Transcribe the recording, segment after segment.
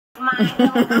my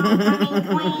little homecoming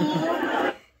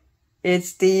queen. It's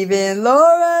Steve and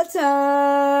Laura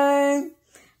time.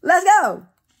 Let's go.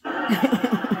 I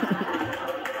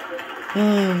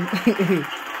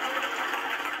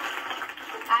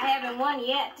haven't won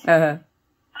yet.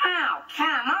 Oh,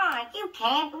 come on. You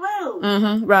can't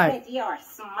lose. Right. With your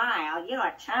smile,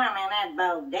 your charm, and that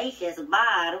bodacious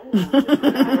bod.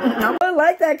 I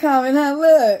like that comment, huh?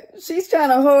 Look, she's trying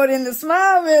to hold in the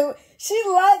smile. She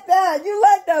liked that. You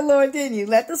liked that, Lord, didn't you?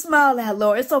 Let the smile out,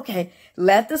 Lord. It's okay.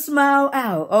 Let the smile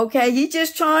out, okay? He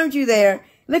just charmed you there.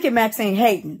 Look at Maxine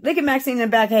hating. Look at Maxine in the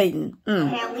back hating.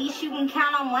 At least you can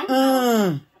count on one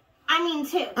phone. I mean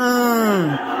two.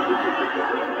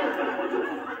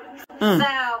 So, where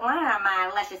are my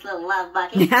luscious little love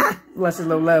buckets? Luscious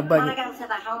little love bucket. Want to go to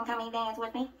the homecoming dance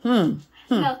with me? No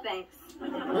thanks.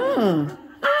 Right,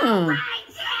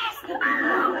 yes!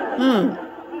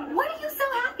 What are you so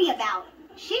happy about?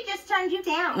 She just turned you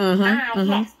down.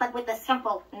 Yes, but with a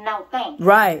simple no thanks.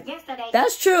 Right. Yesterday.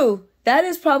 That's true. That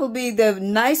is probably the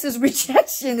nicest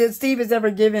rejection that Steve has ever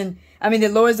given. I mean,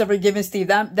 that Laura's ever given Steve.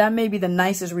 That may be the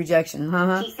nicest rejection.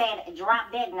 She said,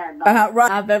 drop dead nerd bug. Right.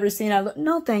 I've ever seen.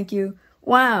 No, thank you.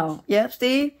 Wow. Yep,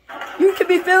 Steve. You could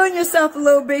be feeling yourself a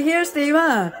little bit here, Steve,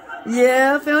 huh?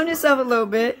 Yeah, feeling yourself a little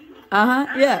bit.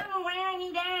 Yeah. I'm wearing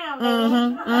you down,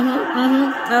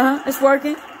 baby. It's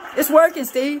working. It's working,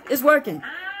 Steve. It's working.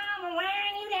 I'm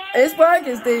wearing you down. It's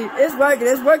working, Steve. It's working.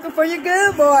 It's working for you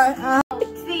good, boy.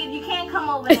 Steve, you can't come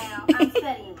over now. I'm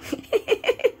studying.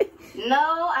 No,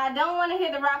 I don't want to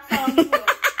hear the rock song.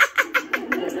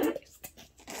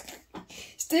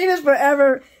 Steve is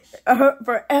forever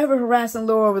harassing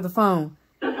Laura over the phone.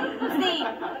 Steve.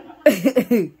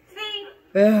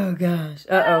 Oh, gosh.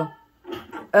 Oh,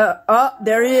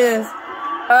 there he is.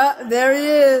 There he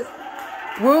is.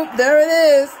 Whoop, there it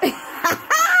is.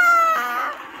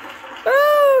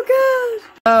 Oh, gosh.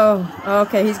 Oh,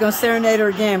 okay. He's going to serenade her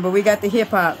again, but we got the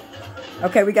hip-hop.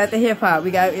 Okay, we got the hip-hop.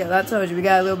 We got, I told you, we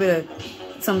got a little bit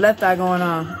of some left eye going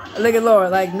on. Look at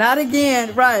Laura. Like, not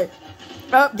again. Right.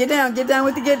 Oh, get down. Get down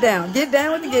with the get down. Get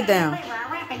down with the get down.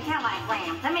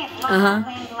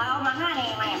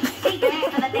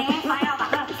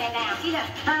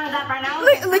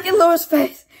 Look at Laura's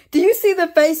face. Do you see the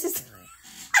faces?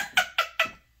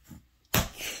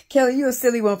 Kelly, you a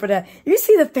silly one for that. You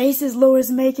see the faces Laura's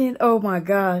making? Oh my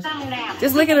gosh.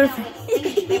 Just look at her face.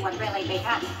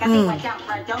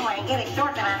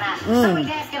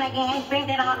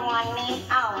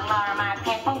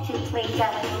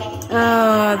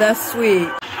 Oh, that's sweet.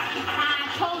 I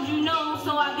told you no,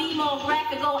 so I be more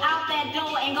graphic to go out that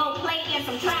door and go play in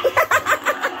some traffic.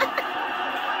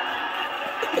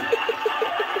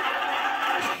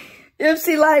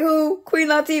 MC like who? Queen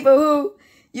Latifah who?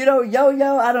 You know,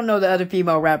 Yo-Yo. I don't know the other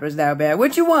female rappers that bad.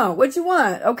 What you want? What you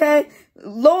want? Okay.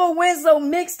 Laura Winslow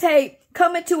mixtape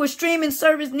coming to a streaming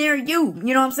service near you.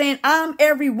 You know what I'm saying? I'm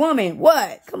every woman.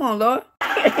 What? Come on, Laura.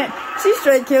 She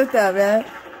straight killed that, man.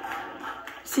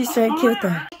 She straight killed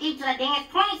that. You to the dance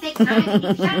 26 times and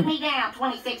you shut me down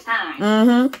 26 times.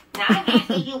 Now I'm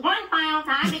asking you one final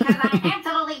time because I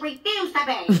absolutely refuse to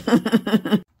pay.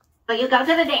 So you go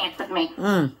to the dance with me.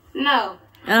 No.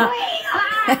 Please.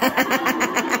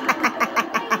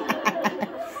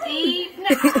 Steve, no.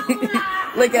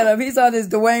 Look at him. He's on his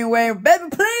Dwayne Wayne. Baby,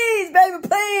 please. Baby,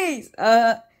 please.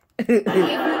 If you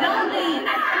don't leave,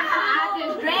 I'll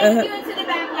just drag you into the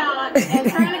backyard and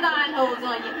turn the garden hose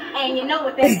on you. And you know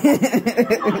what they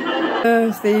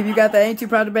Steve, you got the Ain't Too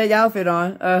Proud to Beg outfit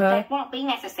on. That won't be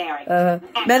necessary. Man,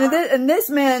 and this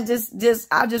man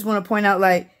I just want to point out,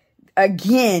 like,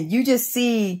 again, you just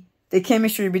see the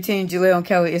chemistry between Jaleel and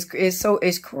Kelly.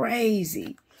 It's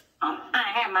crazy. I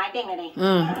have my dignity.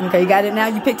 Okay, you got it now?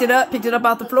 You picked it up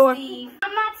off the floor? Steve,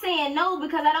 I'm not saying no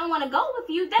because I don't want to go with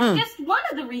you. That's just one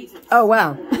of the reasons. Oh,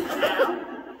 wow.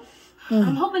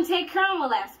 I'm hoping Ted Karen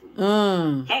will ask me.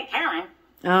 Ted Karen?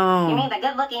 Oh. You mean the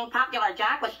good-looking, popular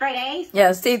jock with straight A's?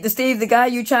 Yeah, Steve, the guy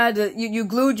you tried to, you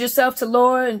glued yourself to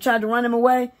Laura and tried to run him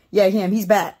away? Yeah, him. He's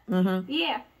back.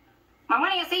 Yeah. Well,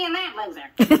 when are you seeing that loser?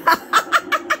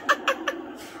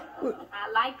 I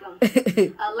like him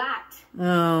a lot.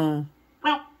 Oh.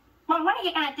 Well, what are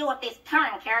you going to do if this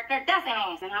current character doesn't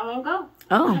ask? And I won't go.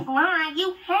 Oh. Why?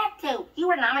 You had to. You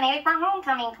were nominated for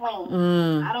Homecoming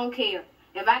Queen. I don't care.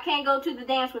 If I can't go to the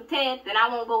dance with Ted, then I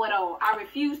won't go at all. I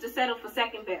refuse to settle for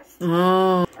second best.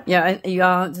 Oh. Yeah,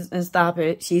 y'all, just stop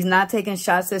it. She's not taking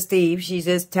shots at Steve. She's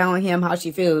just telling him how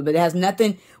she feels. But it has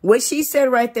nothing, what she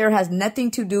said right there has nothing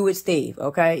to do with Steve,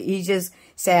 okay? He's just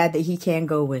sad that he can't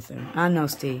go with her. I know,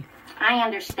 Steve. I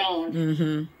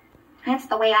understand. That's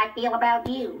the way I feel about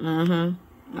you.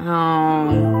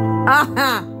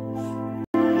 Oh.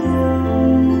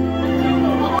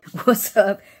 What's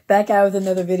up? Back out with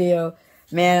another video.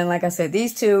 Man, like I said,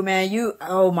 these two, man,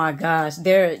 oh my gosh.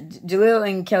 Jaleel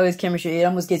and Kelly's chemistry, it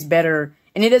almost gets better.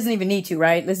 And it doesn't even need to,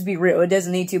 right? Let's be real. It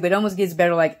doesn't need to, but it almost gets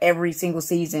better like every single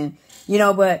season. You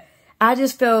know, but I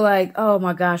just feel like, oh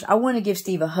my gosh, I want to give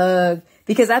Steve a hug.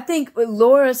 Because I think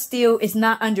Laura still is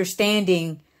not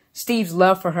understanding Steve's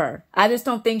love for her. I just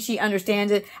don't think she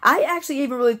understands it. I actually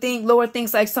even really think Laura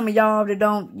thinks like some of y'all that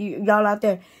don't, y'all out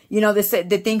there, you know,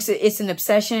 that thinks it's an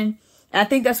obsession. And I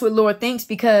think that's what Laura thinks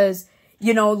because,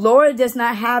 you know, Laura does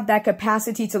not have that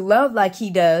capacity to love like he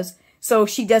does. So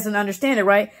she doesn't understand it,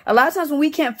 right? A lot of times when we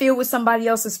can't feel what somebody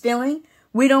else is feeling,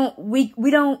 we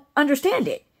don't understand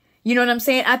it. You know what I'm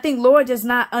saying? I think Laura does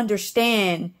not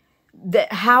understand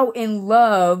that how in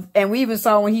love, and we even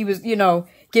saw when he was, you know,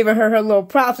 giving her little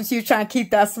props and she was trying to keep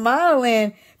that smile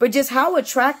in, but just how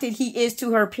attracted he is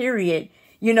to her, period.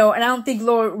 You know, and I don't think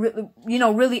Laura, you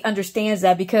know, really understands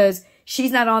that because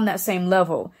she's not on that same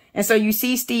level. And so you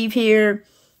see Steve here,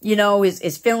 you know,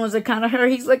 his feelings are kind of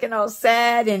hurt. He's looking all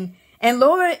sad. And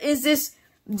Laura is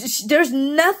there's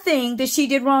nothing that she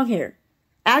did wrong here.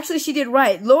 Actually, she did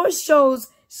right. Laura shows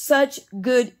such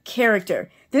good character.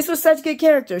 This was such good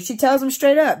character. She tells him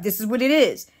straight up, this is what it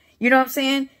is. You know what I'm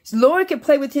saying? Laura can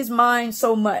play with his mind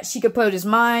so much. She can play with his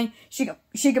mind. She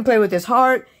can play with his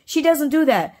heart. She doesn't do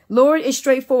that. Laura is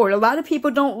straightforward. A lot of people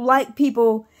don't like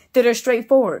people that are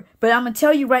straightforward. But I'm going to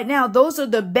tell you right now, those are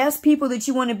the best people that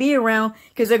you want to be around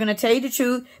because they're going to tell you the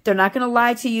truth. They're not going to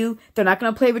lie to you. They're not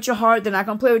going to play with your heart. They're not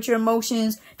going to play with your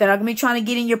emotions. They're not going to be trying to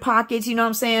get in your pockets. You know what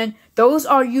I'm saying? Those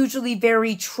are usually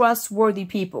very trustworthy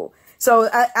people. So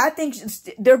I think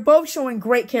they're both showing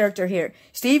great character here.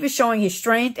 Steve is showing his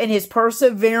strength and his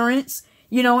perseverance,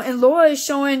 you know, and Laura is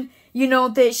showing, you know,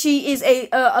 that she is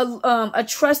a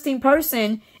trusting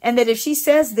person and that if she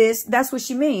says this, that's what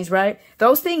she means, right?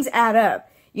 Those things add up,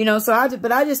 you know, so I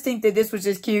just think that this was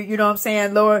just cute. You know what I'm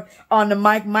saying? Laura on the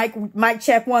mic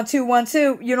check 1 2 1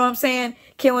 2, you know what I'm saying?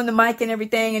 Killing the mic and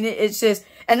everything. And it's just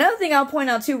another thing I'll point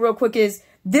out too real quick is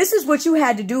this is what you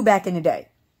had to do back in the day.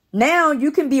 Now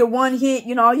you can be a one hit,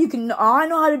 you know, all I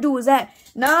know how to do is that.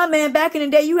 Nah, man, back in the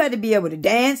day, you had to be able to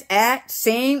dance, act,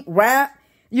 sing, rap.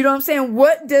 You know what I'm saying?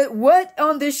 What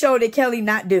on this show did Kelly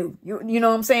not do? You know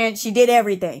what I'm saying? She did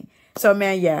everything. So,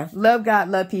 man, yeah. Love God,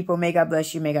 love people. May God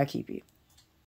bless you. May God keep you.